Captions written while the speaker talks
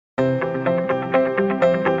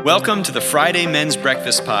Welcome to the Friday Men's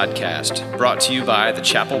Breakfast Podcast, brought to you by the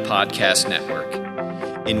Chapel Podcast Network.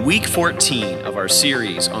 In week 14 of our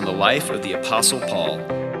series on the life of the Apostle Paul,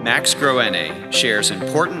 Max Groene shares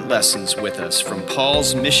important lessons with us from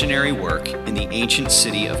Paul's missionary work in the ancient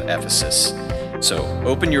city of Ephesus. So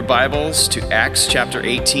open your Bibles to Acts chapter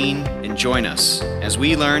 18 and join us as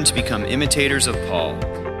we learn to become imitators of Paul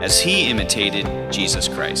as he imitated Jesus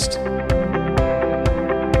Christ.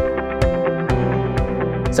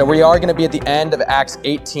 So we are going to be at the end of Acts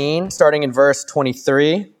 18, starting in verse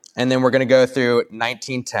 23, and then we're going to go through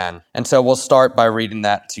 19:10. And so we'll start by reading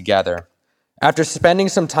that together. After spending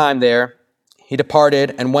some time there, he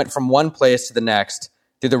departed and went from one place to the next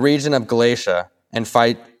through the region of Galatia and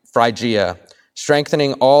Phrygia,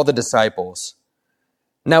 strengthening all the disciples.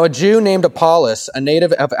 Now a Jew named Apollos, a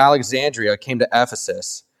native of Alexandria, came to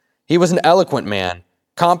Ephesus. He was an eloquent man,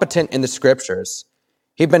 competent in the scriptures.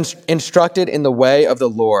 He'd been instructed in the way of the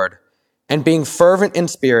Lord, and being fervent in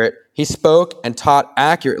spirit, he spoke and taught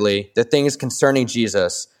accurately the things concerning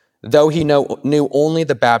Jesus, though he knew only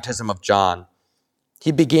the baptism of John.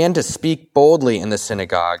 He began to speak boldly in the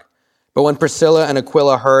synagogue, but when Priscilla and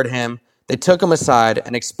Aquila heard him, they took him aside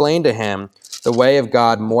and explained to him the way of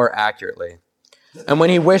God more accurately. And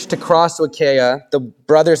when he wished to cross to Achaia, the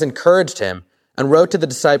brothers encouraged him and wrote to the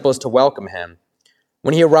disciples to welcome him.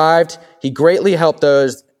 When he arrived, he greatly helped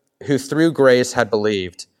those who through grace had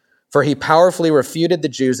believed, for he powerfully refuted the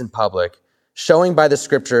Jews in public, showing by the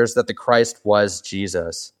scriptures that the Christ was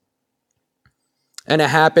Jesus. And it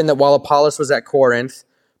happened that while Apollos was at Corinth,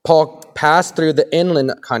 Paul passed through the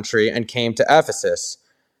inland country and came to Ephesus.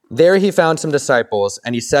 There he found some disciples,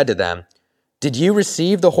 and he said to them, "Did you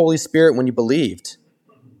receive the Holy Spirit when you believed?"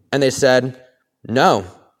 And they said, "No,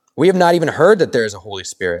 we have not even heard that there is a Holy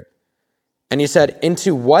Spirit." And he said,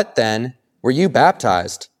 "Into what then were you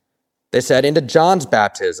baptized?" They said, "Into John's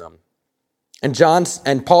baptism."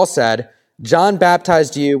 And Paul said, "John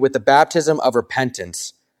baptized you with the baptism of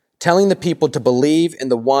repentance, telling the people to believe in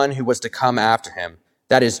the one who was to come after him,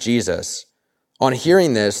 that is Jesus." On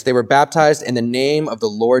hearing this, they were baptized in the name of the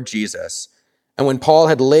Lord Jesus. And when Paul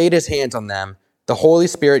had laid his hands on them, the Holy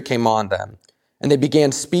Spirit came on them, and they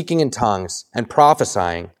began speaking in tongues and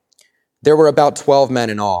prophesying. There were about 12 men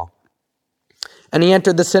in all. And he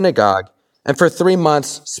entered the synagogue, and for 3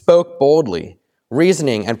 months spoke boldly,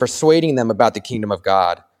 reasoning and persuading them about the kingdom of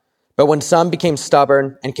God. But when some became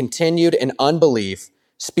stubborn and continued in unbelief,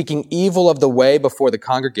 speaking evil of the way before the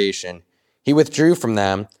congregation, he withdrew from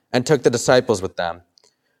them and took the disciples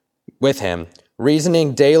with him,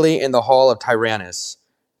 reasoning daily in the hall of Tyrannus.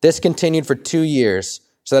 This continued for 2 years,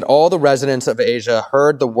 so that all the residents of Asia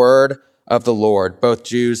heard the word of the Lord, both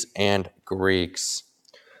Jews and Greeks.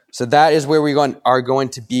 So that is where we are going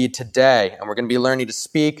to be today, and we're going to be learning to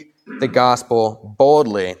speak the gospel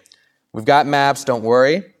boldly. We've got maps, don't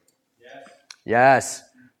worry. Yes.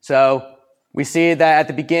 So we see that at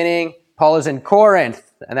the beginning, Paul is in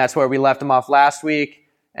Corinth, and that's where we left him off last week.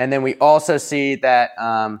 And then we also see that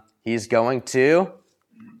he's going to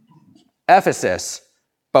Ephesus.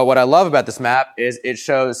 But what I love about this map is it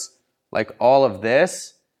shows like all of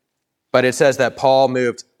this, but it says that Paul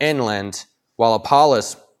moved inland while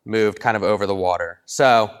Apollos moved kind of over the water.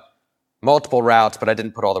 So multiple routes, but I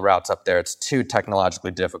didn't put all the routes up there. It's too technologically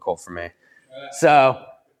difficult for me. So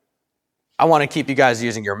I want to keep you guys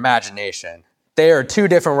using your imagination. They are 2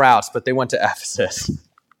 different routes, but they went to Ephesus.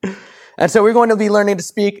 And so we're going to be learning to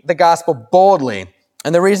speak the gospel boldly.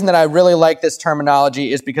 And the reason that I really like this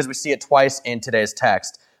terminology is because we see it twice in today's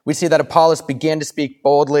text. We see that Apollos began to speak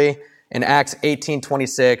boldly in Acts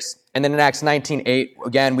 18:26, and then in Acts 19:8,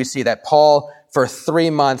 again, we see that Paul for 3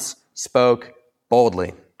 months spoke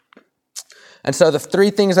boldly. And so the 3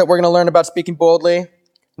 things that we're going to learn about speaking boldly,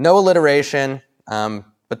 no alliteration,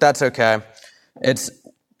 but that's okay. It's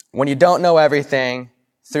when you don't know everything,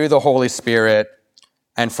 through the Holy Spirit,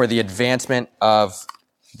 and for the advancement of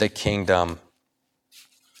the kingdom.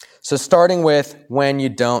 So starting with when you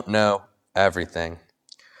don't know everything.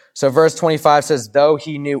 So verse 25 says, though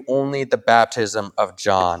he knew only the baptism of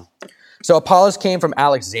John. So Apollos came from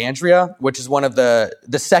Alexandria, which is one of the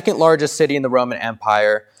second largest city in the Roman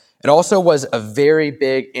Empire. It also was a very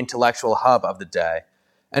big intellectual hub of the day.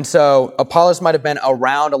 And so Apollos might have been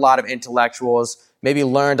around a lot of intellectuals, maybe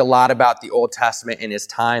learned a lot about the Old Testament in his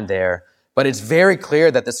time there. But it's very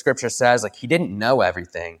clear that the scripture says he didn't know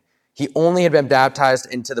everything. He only had been baptized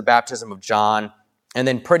into the baptism of John. And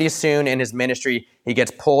then pretty soon in his ministry, he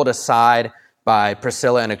gets pulled aside by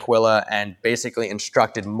Priscilla and Aquila and basically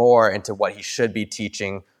instructed more into what he should be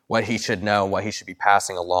teaching, what he should know, what he should be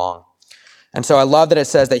passing along. And so I love that it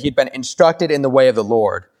says that he'd been instructed in the way of the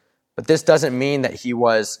Lord. but this doesn't mean that he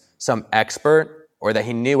was some expert or that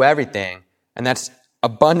he knew everything. And that's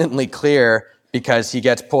abundantly clear because he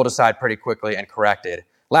gets pulled aside pretty quickly and corrected.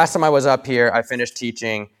 Last time I was up here, I finished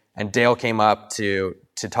teaching, and Dale came up to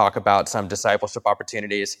talk about some discipleship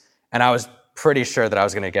opportunities, and I was pretty sure that I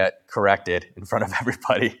was going to get corrected in front of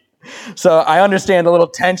everybody. So I understand the little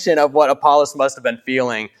tension of what Apollos must have been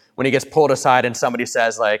feeling when he gets pulled aside and somebody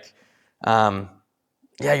says, like,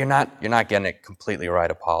 yeah, you're not getting it completely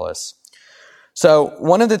right, Apollos. So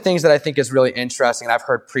one of the things that I think is really interesting, and I've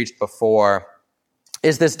heard preached before,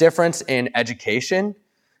 is this difference in education.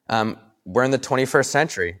 We're in the 21st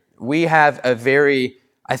century. We have a very,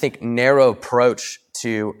 I think, narrow approach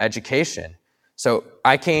to education. So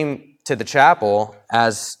I came to the chapel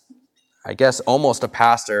as, I guess, almost a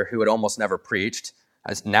pastor who had almost never preached.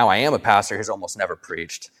 As now I am a pastor who's almost never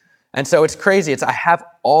preached. And so it's crazy. I have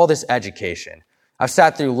all this education. I've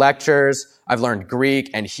sat through lectures. I've learned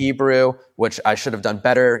Greek and Hebrew, which I should have done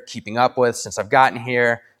better keeping up with since I've gotten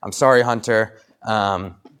here. I'm sorry, Hunter.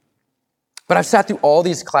 But I've sat through all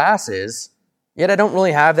these classes, yet I don't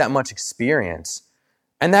really have that much experience.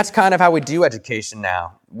 And that's kind of how we do education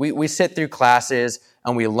now. We sit through classes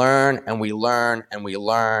and we learn and we learn and we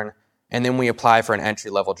learn, and then we apply for an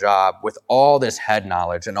entry-level job with all this head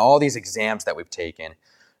knowledge and all these exams that we've taken.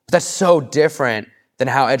 But that's so different than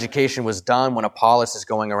how education was done when Apollos is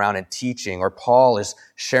going around and teaching or Paul is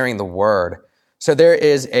sharing the word. So there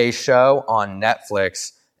is a show on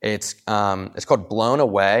Netflix. It's called Blown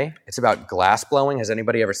Away. It's about glass blowing. Has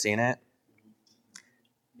anybody ever seen it?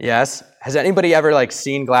 Yes. Has anybody ever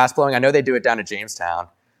seen glass blowing? I know they do it down at Jamestown.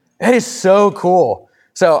 It is so cool.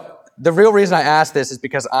 So the real reason I asked this is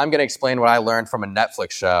because I'm going to explain what I learned from a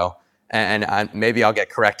Netflix show, and maybe I'll get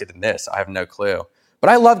corrected in this. I have no clue. But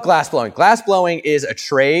I love glass blowing. Glass blowing is a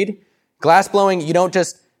trade. Glass blowing, you don't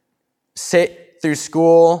just sit through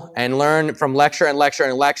school and learn from lecture and lecture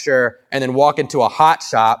and lecture and then walk into a hot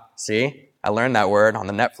shop. See, I learned that word on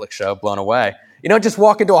the Netflix show, Blown Away. You don't just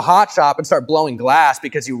walk into a hot shop and start blowing glass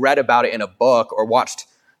because you read about it in a book or watched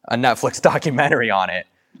a Netflix documentary on it.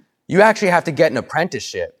 You actually have to get an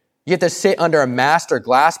apprenticeship. You have to sit under a master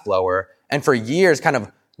glass blower and for years kind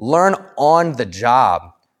of learn on the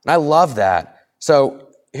job. And I love that. So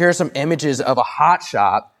here are some images of a hot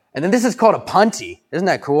shop. And then this is called a punty. Isn't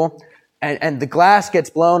that cool? And the glass gets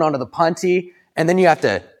blown onto the punty, and then you have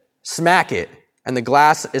to smack it, and the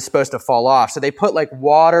glass is supposed to fall off. So they put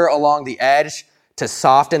water along the edge to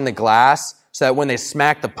soften the glass so that when they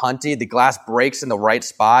smack the punty, the glass breaks in the right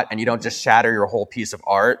spot, and you don't just shatter your whole piece of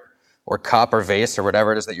art or cup or vase or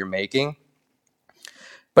whatever it is that you're making.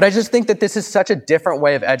 But I just think that this is such a different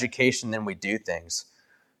way of education than we do things.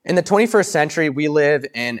 In the 21st century, we live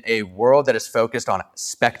in a world that is focused on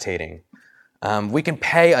spectating. We can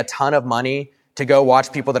pay a ton of money to go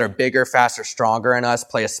watch people that are bigger, faster, stronger than us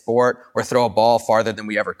play a sport or throw a ball farther than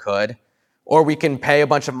we ever could. Or we can pay a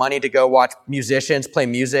bunch of money to go watch musicians play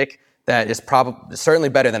music that is certainly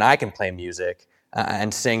better than I can play music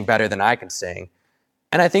and sing better than I can sing.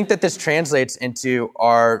 And I think that this translates into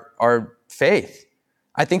our faith.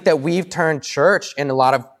 I think that we've turned church in a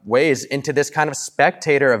lot of ways into this kind of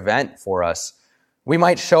spectator event for us. We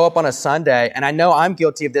might show up on a Sunday, and I know I'm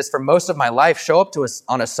guilty of this for most of my life, show up to us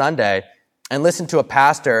on a Sunday and listen to a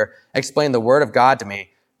pastor explain the Word of God to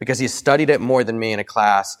me because he's studied it more than me in a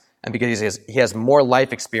class and because he has more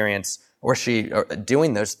life experience or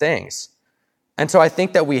doing those things. And so I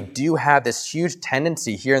think that we do have this huge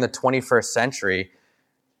tendency here in the 21st century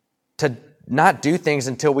to not do things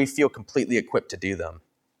until we feel completely equipped to do them.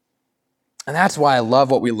 And that's why I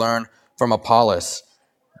love what we learn from Apollos.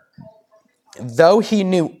 Though he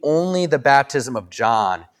knew only the baptism of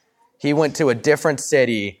John, he went to a different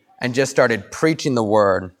city and just started preaching the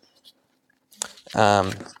word.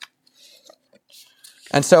 And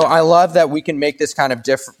so I love that we can make this kind of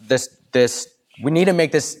we need to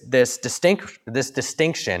make this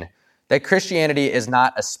distinction that Christianity is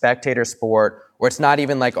not a spectator sport, or it's not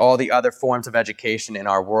even like all the other forms of education in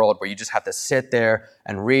our world where you just have to sit there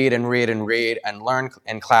and read and read and read and learn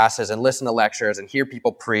in classes and listen to lectures and hear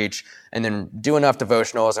people preach and then do enough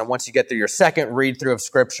devotionals. And once you get through your second read through of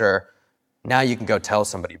Scripture, now you can go tell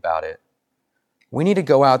somebody about it. We need to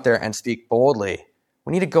go out there and speak boldly.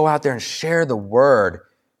 We need to go out there and share the word,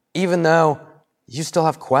 even though you still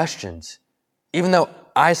have questions, even though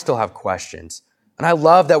I still have questions. And I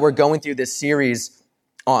love that we're going through this series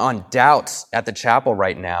on doubts at the chapel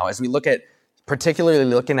right now as we particularly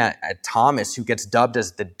looking at Thomas, who gets dubbed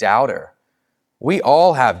as the doubter. We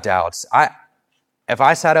all have doubts. If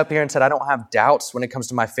I sat up here and said I don't have doubts when it comes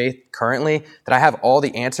to my faith currently, that I have all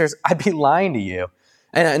the answers, I'd be lying to you.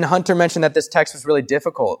 And Hunter mentioned that this text was really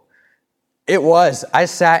difficult. It was. I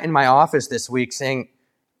sat in my office this week saying,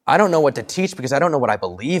 I don't know what to teach because I don't know what I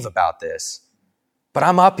believe about this. But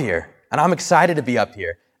I'm up here, and I'm excited to be up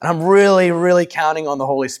here. And I'm really, really counting on the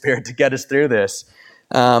Holy Spirit to get us through this.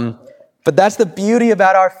 But that's the beauty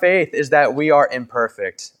about our faith, is that we are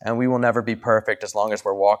imperfect, and we will never be perfect as long as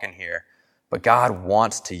we're walking here. But God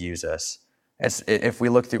wants to use us. If we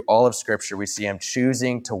look through all of Scripture, we see him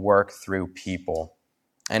choosing to work through people.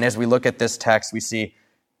 And as we look at this text, we see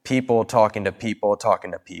people talking to people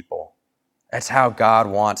talking to people. That's how God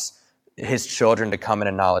wants his children to come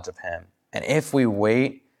into knowledge of him. And if we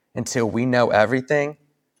wait until we know everything,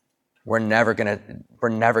 we're never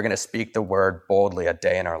gonna speak the word boldly a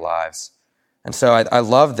day in our lives. And so I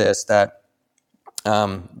love this, that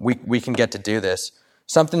we can get to do this.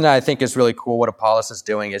 Something that I think is really cool what Apollos is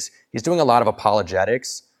doing is he's doing a lot of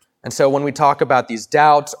apologetics. And so when we talk about these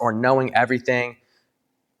doubts or knowing everything,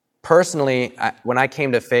 personally, when I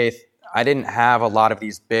came to faith, I didn't have a lot of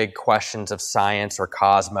these big questions of science or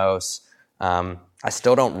cosmos. I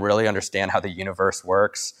still don't really understand how the universe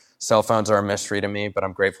works. Cell phones are a mystery to me, but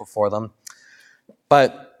I'm grateful for them.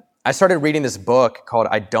 But I started reading this book called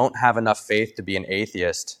I Don't Have Enough Faith to Be an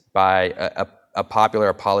Atheist by a popular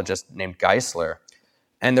apologist named Geisler.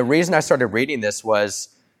 And the reason I started reading this was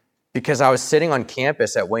because I was sitting on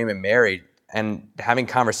campus at William & Mary and having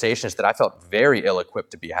conversations that I felt very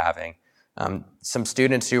ill-equipped to be having. Some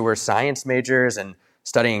students who were science majors and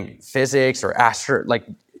studying physics or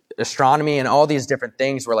astronomy and all these different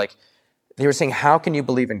things were like, they were saying, how can you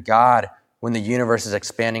believe in God when the universe is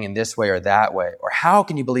expanding in this way or that way? Or how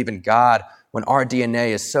can you believe in God when our DNA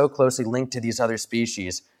is so closely linked to these other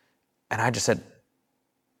species? And I just said,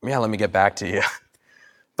 yeah, let me get back to you.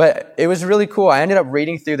 But it was really cool. I ended up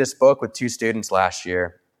reading through this book with 2 students last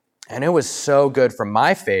year, and it was so good for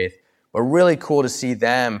my faith, but really cool to see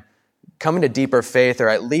them come into deeper faith, or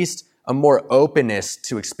at least a more openness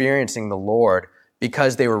to experiencing the Lord,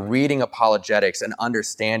 because they were reading apologetics and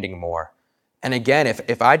understanding more. And again,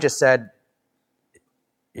 if I just said,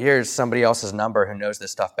 here's somebody else's number who knows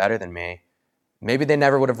this stuff better than me, maybe they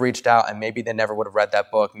never would have reached out, and maybe they never would have read that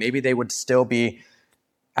book. Maybe they would still be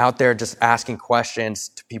out there just asking questions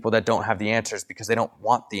to people that don't have the answers because they don't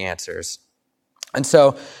want the answers. And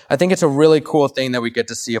so I think it's a really cool thing that we get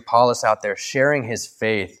to see Apollos out there sharing his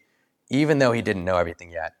faith, even though he didn't know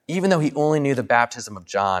everything yet, even though he only knew the baptism of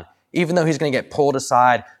John, even though he's going to get pulled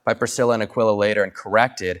aside by Priscilla and Aquila later and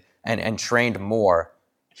corrected and trained more.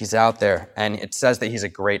 He's out there, and it says that he's a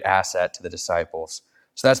great asset to the disciples.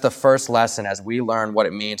 So that's the first lesson as we learn what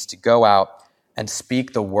it means to go out and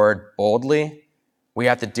speak the word boldly. We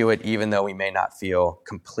have to do it even though we may not feel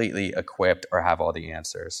completely equipped or have all the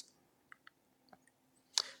answers.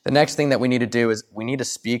 The next thing that we need to do is we need to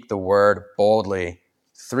speak the word boldly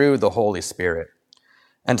through the Holy Spirit.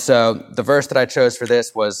 And so the verse that I chose for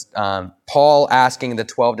this was Paul asking the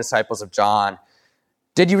 12 disciples of John,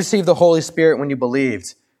 did you receive the Holy Spirit when you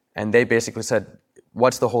believed? And they basically said,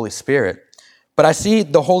 what's the Holy Spirit? But I see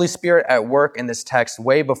the Holy Spirit at work in this text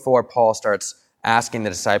way before Paul starts asking the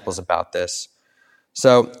disciples about this.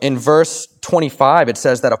 So in verse 25, it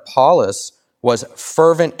says that Apollos was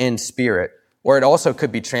fervent in spirit, or it also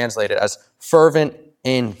could be translated as fervent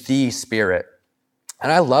in the Spirit.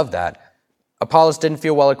 And I love that. Apollos didn't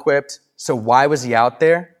feel well equipped, so why was he out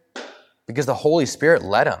there? Because the Holy Spirit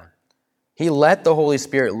led him. He let the Holy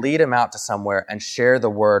Spirit lead him out to somewhere and share the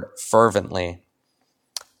word fervently.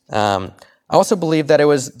 I also believe that it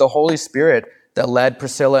was the Holy Spirit that led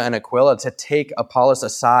Priscilla and Aquila to take Apollos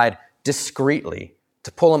aside discreetly,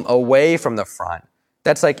 to pull him away from the front.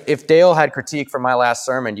 That's like if Dale had critique for my last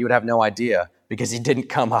sermon, you would have no idea because he didn't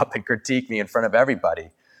come up and critique me in front of everybody.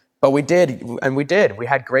 But we did, and we did. We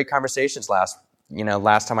had great conversations last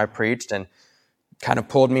time I preached, and kind of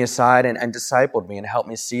pulled me aside and discipled me and helped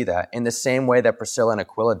me see that in the same way that Priscilla and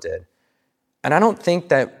Aquila did. And I don't think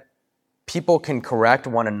that people can correct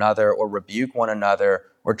one another or rebuke one another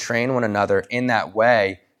or train one another in that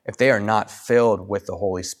way if they are not filled with the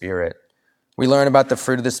Holy Spirit. We learn about the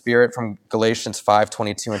fruit of the Spirit from Galatians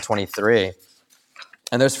 5:22 and 23.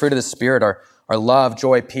 And those fruit of the Spirit are love,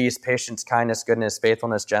 joy, peace, patience, kindness, goodness,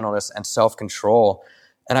 faithfulness, gentleness, and self-control.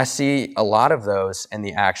 And I see a lot of those in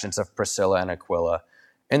the actions of Priscilla and Aquila,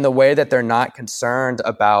 in the way that they're not concerned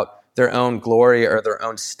about their own glory or their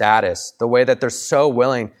own status, the way that they're so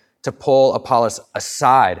willing to pull Apollos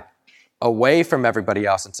aside, away from everybody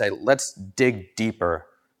else and say, let's dig deeper.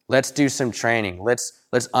 Let's do some training. Let's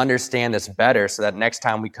understand this better so that next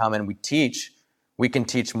time we come and we teach, we can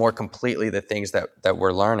teach more completely the things that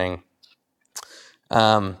we're learning.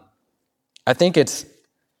 I think it's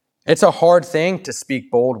a hard thing to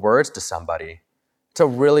speak bold words to somebody. It's a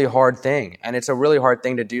really hard thing, and it's a really hard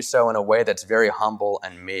thing to do so in a way that's very humble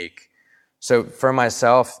and meek. So for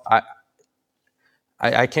myself,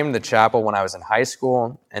 I came to the chapel when I was in high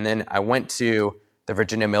school, and then I went to the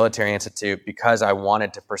Virginia Military Institute because I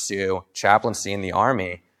wanted to pursue chaplaincy in the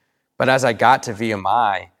Army. But as I got to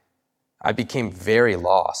VMI, I became very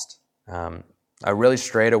lost. I really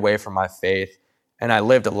strayed away from my faith, and I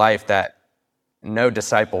lived a life that no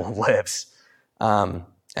disciple lives.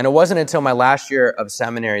 And it wasn't until my last year of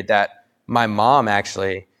seminary that my mom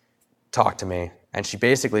actually talked to me, and she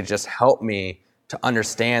basically just helped me to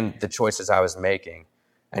understand the choices I was making.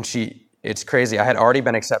 And it's crazy. I had already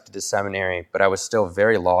been accepted to seminary, but I was still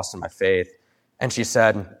very lost in my faith. And she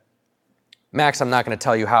said, Max, I'm not going to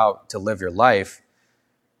tell you how to live your life,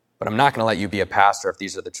 but I'm not going to let you be a pastor if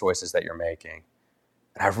these are the choices that you're making.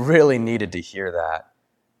 And I really needed to hear that.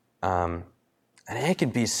 And it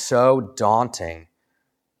can be so daunting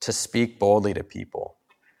to speak boldly to people.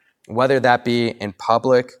 Whether that be in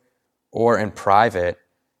public or in private,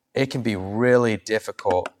 it can be really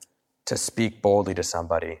difficult to speak boldly to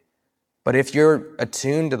somebody. But if you're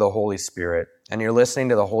attuned to the Holy Spirit and you're listening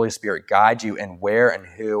to the Holy Spirit guide you in where and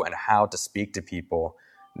who and how to speak to people,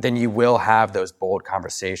 then you will have those bold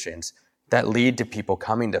conversations that lead to people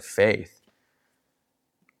coming to faith.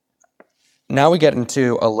 Now we get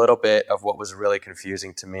into a little bit of what was really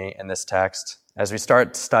confusing to me in this text. As we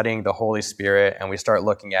start studying the Holy Spirit and we start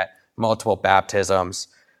looking at multiple baptisms.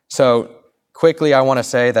 So quickly, I want to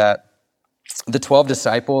say that the 12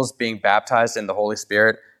 disciples being baptized in the Holy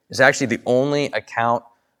Spirit is actually the only account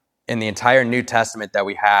in the entire New Testament that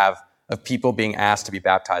we have of people being asked to be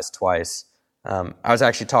baptized twice. I was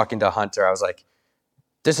actually talking to Hunter. I was like,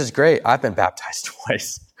 this is great. I've been baptized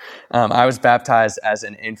twice. I was baptized as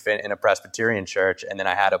an infant in a Presbyterian church, and then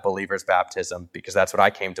I had a believer's baptism because that's what I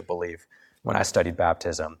came to believe when I studied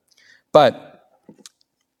baptism. But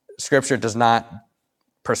Scripture does not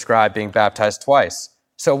prescribe being baptized twice.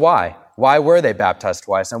 So why? Why were they baptized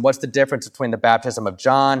twice? And what's the difference between the baptism of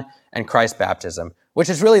John and Christ's baptism? Which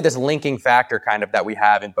is really this linking factor kind of that we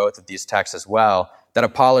have in both of these texts as well, that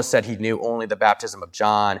Apollos said he knew only the baptism of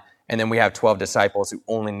John, and then we have 12 disciples who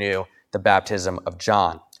only knew the baptism of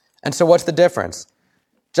John. And so what's the difference?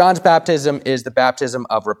 John's baptism is the baptism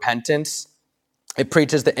of repentance. It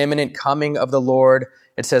preaches the imminent coming of the Lord.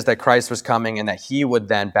 It says that Christ was coming and that he would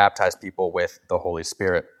then baptize people with the Holy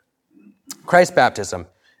Spirit. Christ's baptism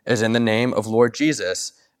is in the name of Lord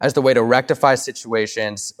Jesus as the way to rectify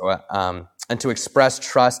situations and to express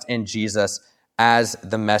trust in Jesus as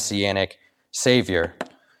the Messianic Savior.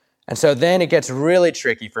 And so then it gets really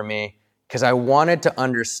tricky for me because I wanted to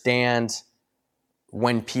understand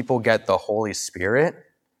when people get the Holy Spirit.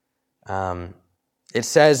 It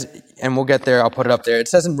says, and we'll get there, I'll put it up there. It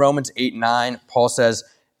says in Romans 8:9, Paul says,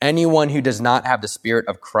 anyone who does not have the Spirit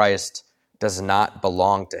of Christ does not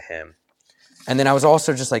belong to him. And then I was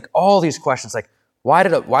also just like, all these questions, like, why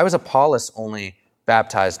was Apollos only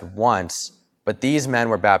baptized once, but these men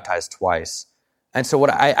were baptized twice? And so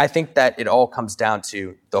what I think that it all comes down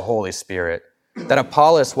to the Holy Spirit. That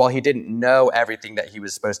Apollos, while he didn't know everything that he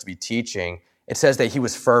was supposed to be teaching, it says that he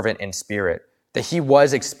was fervent in spirit, that he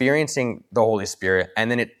was experiencing the Holy Spirit. And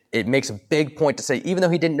then it makes a big point to say, even though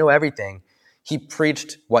he didn't know everything, he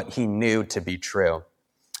preached what he knew to be true.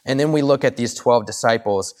 And then we look at these 12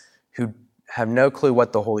 disciples who have no clue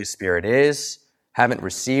what the Holy Spirit is, haven't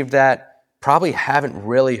received that, probably haven't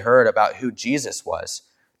really heard about who Jesus was.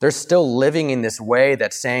 They're still living in this way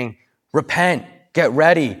that's saying, repent, get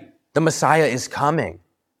ready, the Messiah is coming.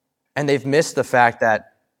 And they've missed the fact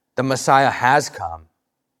that the Messiah has come,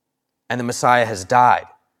 and the Messiah has died,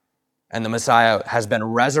 and the Messiah has been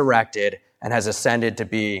resurrected and has ascended to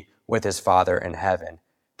be with his Father in heaven.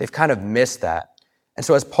 They've kind of missed that. And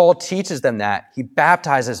so as Paul teaches them that, he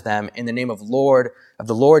baptizes them in the name of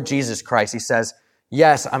the Lord Jesus Christ. He says,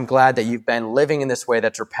 yes, I'm glad that you've been living in this way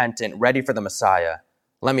that's repentant, ready for the Messiah.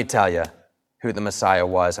 Let me tell you who the Messiah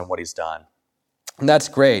was and what he's done. And that's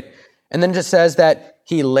great. And then it just says that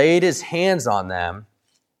he laid his hands on them,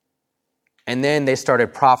 and then they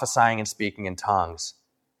started prophesying and speaking in tongues.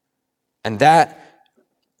 And that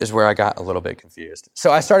is where I got a little bit confused.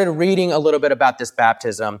 So I started reading a little bit about this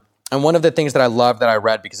baptism, and one of the things that I loved that I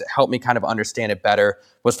read because it helped me kind of understand it better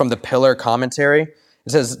was from the Pillar commentary.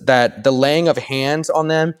 It says that the laying of hands on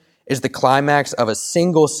them is the climax of a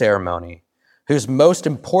single ceremony whose most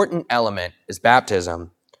important element is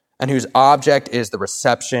baptism and whose object is the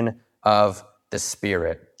reception of the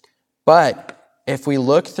Spirit. But if we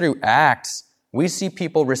look through Acts, we see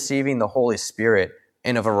people receiving the Holy Spirit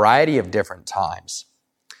in a variety of different times.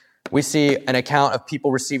 We see an account of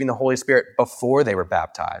people receiving the Holy Spirit before they were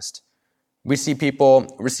baptized. We see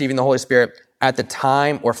people receiving the Holy Spirit at the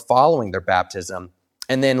time or following their baptism.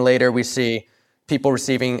 And then later we see people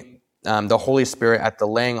receiving the Holy Spirit at the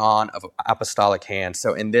laying on of apostolic hands.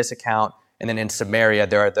 So in this account, and then in Samaria,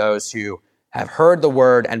 there are those who have heard the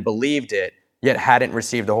word and believed it, yet hadn't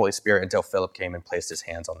received the Holy Spirit until Philip came and placed his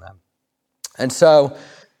hands on them. And so,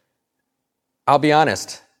 I'll be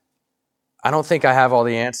honest, I don't think I have all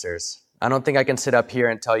the answers. I don't think I can sit up here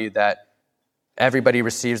and tell you that everybody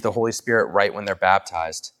receives the Holy Spirit right when they're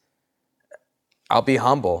baptized. I'll be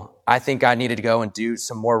humble. I think I needed to go and do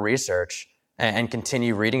some more research and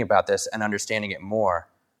continue reading about this and understanding it more.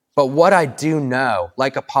 But what I do know,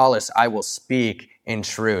 like Apollos, I will speak in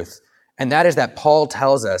truth. And that is that Paul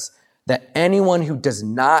tells us that anyone who does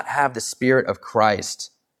not have the Spirit of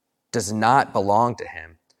Christ does not belong to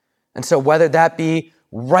him. And so whether that be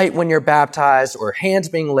right when you're baptized or hands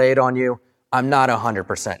being laid on you, I'm not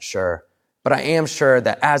 100% sure. But I am sure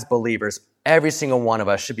that as believers, every single one of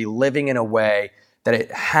us should be living in a way that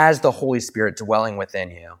it has the Holy Spirit dwelling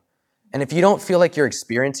within you. And if you don't feel like you're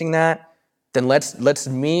experiencing that, then let's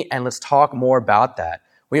meet and let's talk more about that.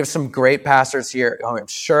 We have some great pastors here who I'm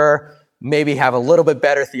sure maybe have a little bit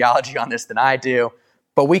better theology on this than I do,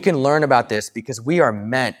 but we can learn about this because we are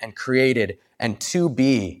meant and created and to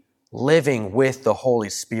be living with the Holy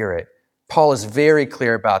Spirit. Paul is very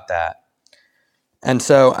clear about that. And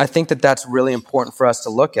so I think that that's really important for us to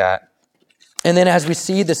look at. And then as we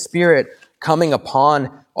see the Spirit coming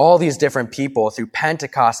upon all these different people through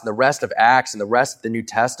Pentecost and the rest of Acts and the rest of the New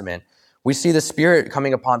Testament, we see the Spirit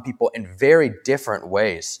coming upon people in very different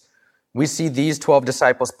ways. We see these 12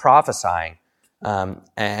 disciples prophesying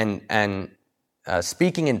and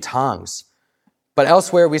speaking in tongues. But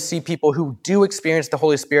elsewhere, we see people who do experience the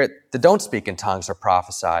Holy Spirit that don't speak in tongues or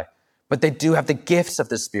prophesy, but they do have the gifts of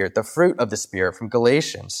the Spirit, the fruit of the Spirit from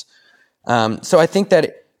Galatians. So I think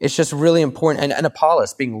that it's just really important, and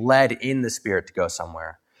Apollos being led in the Spirit to go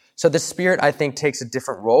somewhere. So the Spirit, I think, takes a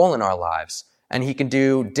different role in our lives, and he can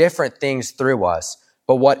do different things through us.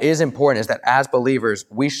 But what is important is that as believers,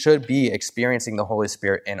 we should be experiencing the Holy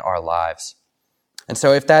Spirit in our lives. And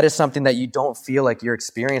so if that is something that you don't feel like you're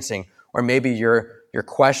experiencing, or maybe you're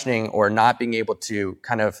questioning or not being able to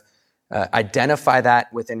kind of identify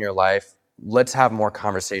that within your life, let's have more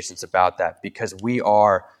conversations about that, because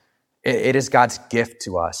it is God's gift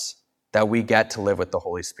to us that we get to live with the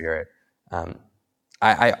Holy Spirit.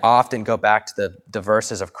 I often go back to the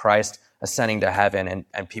verses of Christ ascending to heaven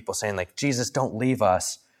and people saying like, Jesus, don't leave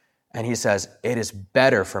us. And he says, it is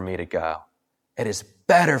better for me to go. It is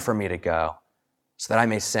better for me to go so that I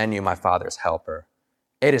may send you my Father's helper.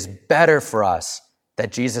 It is better for us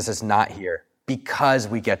that Jesus is not here because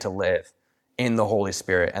we get to live in the Holy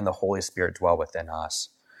Spirit and the Holy Spirit dwell within us.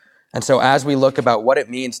 And so as we look about what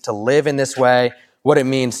it means to live in this way, what it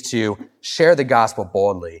means to share the gospel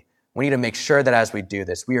boldly, we need to make sure that as we do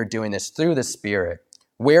this, we are doing this through the Spirit,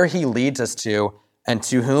 where he leads us to and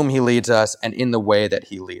to whom he leads us and in the way that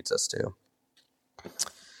he leads us to.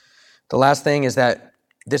 The last thing is that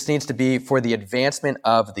this needs to be for the advancement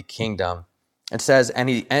of the kingdom. It says, and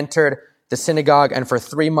he entered the synagogue and for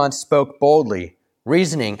 3 months spoke boldly,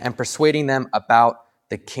 reasoning and persuading them about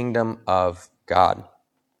the kingdom of God.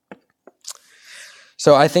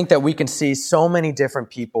 So I think that we can see so many different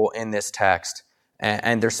people in this text,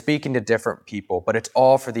 and they're speaking to different people, but it's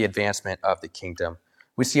all for the advancement of the kingdom.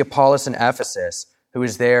 We see Apollos in Ephesus, who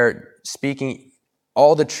is there speaking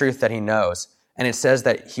all the truth that he knows. And it says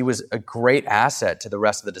that he was a great asset to the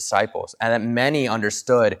rest of the disciples, and that many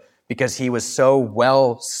understood because he was so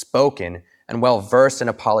well-spoken and well-versed in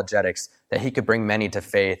apologetics that he could bring many to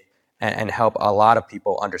faith and help a lot of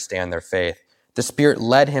people understand their faith. The Spirit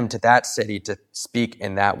led him to that city to speak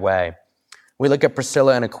in that way. We look at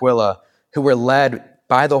Priscilla and Aquila, who were led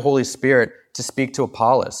by the Holy Spirit to speak to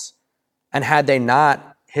Apollos. And had they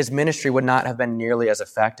not, his ministry would not have been nearly as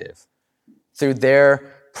effective. Through their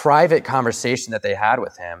private conversation that they had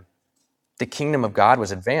with him, the kingdom of God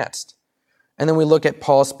was advanced. And then we look at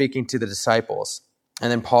Paul speaking to the disciples, and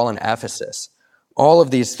then Paul in Ephesus. All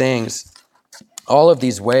of these things, all of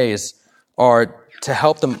these ways are to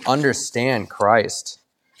help them understand Christ.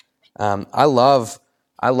 I love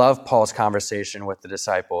Paul's conversation with the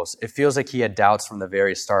disciples. It feels like he had doubts from the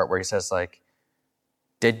very start, where he says like,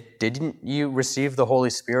 Didn't you receive the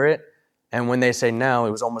Holy Spirit? And when they say no,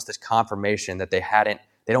 it was almost this confirmation that they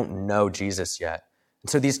don't know Jesus yet. And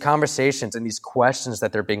so these conversations and these questions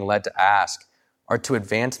that they're being led to ask are to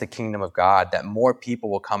advance the kingdom of God, that more people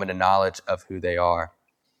will come into knowledge of who they are.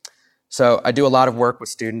 So I do a lot of work with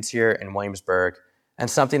students here in Williamsburg, and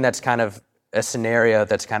something that's kind of a scenario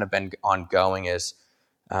that's kind of been ongoing is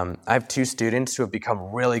I have two students who have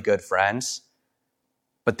become really good friends,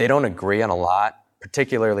 but they don't agree on a lot.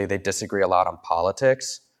 Particularly, they disagree a lot on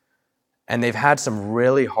politics. And they've had some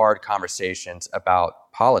really hard conversations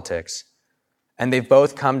about politics. And they've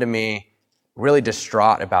both come to me really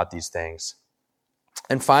distraught about these things.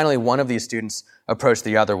 And finally, one of these students approached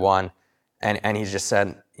the other one, and he just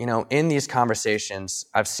said, in these conversations,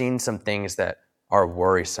 I've seen some things that are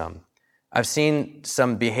worrisome. I've seen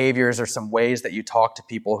some behaviors or some ways that you talk to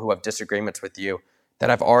people who have disagreements with you that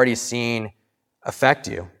I've already seen affect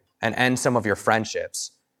you and end some of your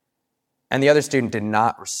friendships. And the other student did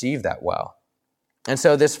not receive that well. And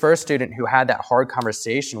so this first student who had that hard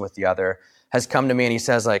conversation with the other has come to me and he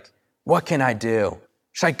says, what can I do?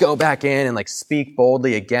 Should I go back in and speak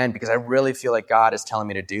boldly again? Because I really feel like God is telling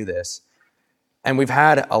me to do this. And we've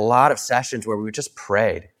had a lot of sessions where we just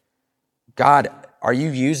prayed, God, are you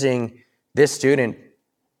using this student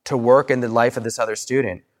to work in the life of this other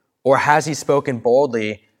student? Or has he spoken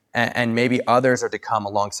boldly and maybe others are to come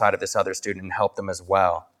alongside of this other student and help them as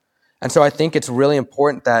well? And so I think it's really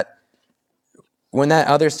important that when that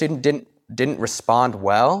other student didn't respond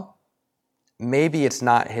well, maybe it's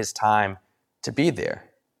not his time to be there.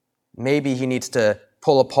 Maybe he needs to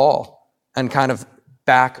pull a Paul and kind of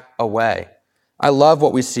back away. I love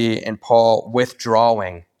what we see in Paul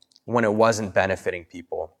withdrawing when it wasn't benefiting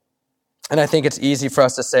people. And I think it's easy for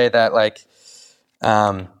us to say that,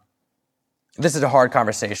 this is a hard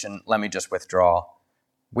conversation, let me just withdraw.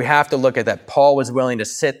 We have to look at that Paul was willing to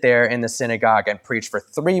sit there in the synagogue and preach for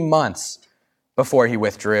 3 months before he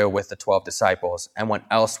withdrew with the 12 disciples and went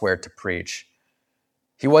elsewhere to preach.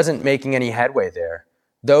 He wasn't making any headway there.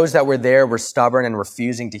 Those that were there were stubborn and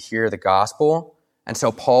refusing to hear the gospel, and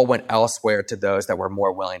so Paul went elsewhere to those that were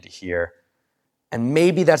more willing to hear. And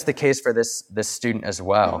maybe that's the case for this student as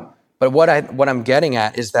well. But what I'm getting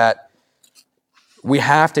at is that we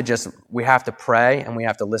have to pray and we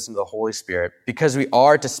have to listen to the Holy Spirit because we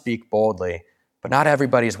are to speak boldly, but not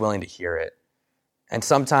everybody is willing to hear it. And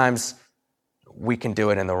sometimes we can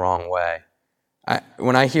do it in the wrong way.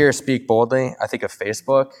 When I hear speak boldly, I think of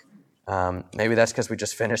Facebook. Maybe that's because we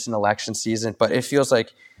just finished an election season, but it feels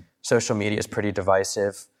like social media is pretty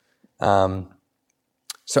divisive. So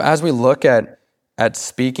as we look at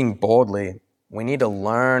speaking boldly, we need to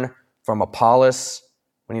learn from Apollos.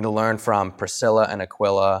 We need to learn from Priscilla and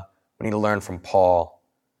Aquila. We need to learn from Paul.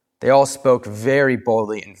 They all spoke very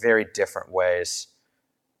boldly in very different ways.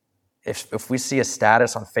 If we see a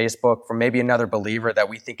status on Facebook from maybe another believer that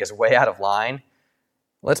we think is way out of line,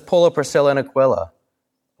 let's pull up Priscilla and Aquila.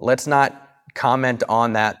 Let's not comment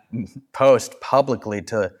on that post publicly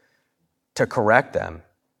to correct them.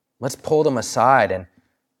 Let's pull them aside and,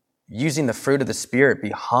 using the fruit of the Spirit, be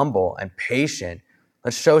humble and patient.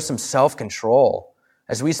 Let's show some self-control.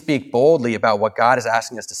 As we speak boldly about what God is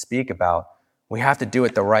asking us to speak about, we have to do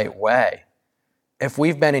it the right way. If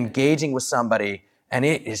we've been engaging with somebody and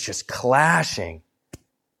it is just clashing,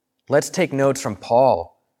 let's take notes from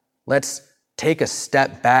Paul. Let's take a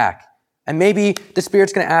step back. And maybe the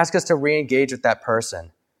Spirit's going to ask us to re-engage with that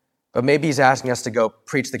person. But maybe he's asking us to go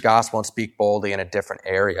preach the gospel and speak boldly in a different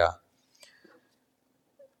area.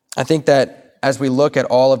 I think that as we look at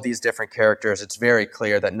all of these different characters, it's very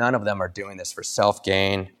clear that none of them are doing this for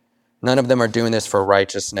self-gain. None of them are doing this for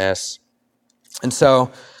righteousness. And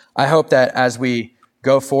so I hope that as we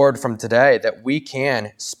go forward from today, that we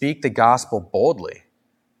can speak the gospel boldly.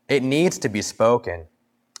 It needs to be spoken.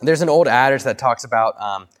 There's an old adage that talks about,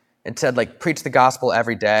 it said, preach the gospel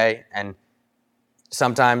every day and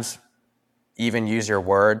sometimes even use your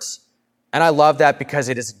words. And I love that because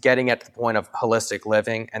it is getting at the point of holistic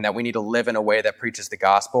living and that we need to live in a way that preaches the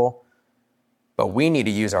gospel, but we need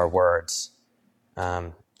to use our words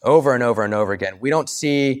over and over and over again. We don't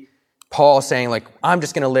see Paul saying, I'm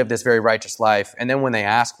just going to live this very righteous life, and then when they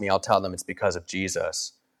ask me, I'll tell them it's because of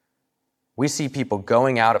Jesus. We see people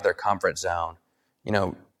going out of their comfort zone,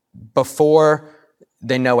 before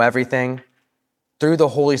they know everything, through the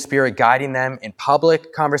Holy Spirit guiding them in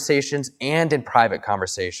public conversations and in private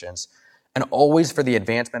conversations, and always for the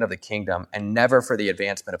advancement of the kingdom and never for the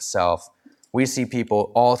advancement of self. We see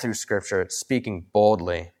people all through Scripture speaking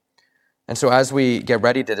boldly. And so as we get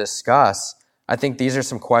ready to discuss, I think these are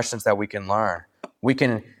some questions that we can learn. We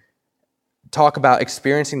can talk about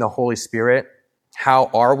experiencing the Holy Spirit. How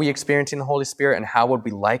are we experiencing the Holy Spirit, and how would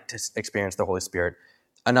we like to experience the Holy Spirit?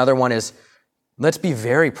 Another one is, let's be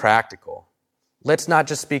very practical. Let's not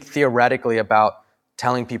just speak theoretically about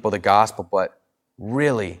telling people the gospel, but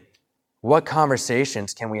really, what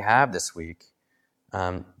conversations can we have this week?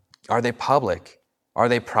 Are they public? Are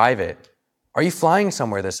they private? Are you flying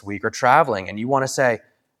somewhere this week or traveling and you want to say,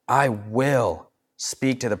 I will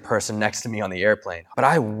speak to the person next to me on the airplane, but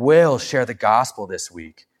I will share the gospel this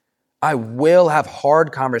week. I will have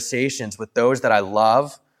hard conversations with those that I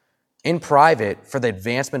love in private for the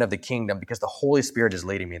advancement of the kingdom because the Holy Spirit is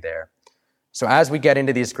leading me there. So as we get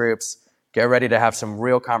into these groups, get ready to have some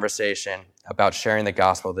real conversation about sharing the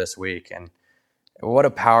gospel this week. And what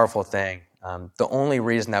a powerful thing. The only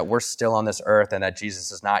reason that we're still on this earth and that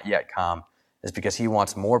Jesus has not yet come is because he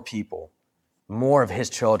wants more people, more of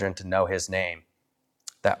his children to know his name,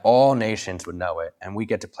 that all nations would know it, and we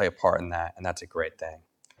get to play a part in that, and that's a great thing.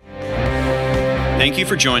 Thank you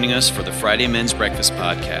for joining us for the Friday Men's Breakfast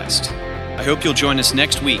podcast. I hope you'll join us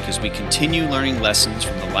next week as we continue learning lessons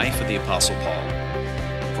from the life of the Apostle Paul.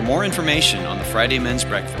 For more information on the Friday Men's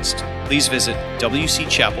Breakfast, please visit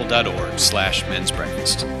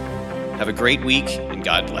wcchapel.org/mensbreakfast. Have a great week, and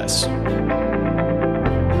God bless.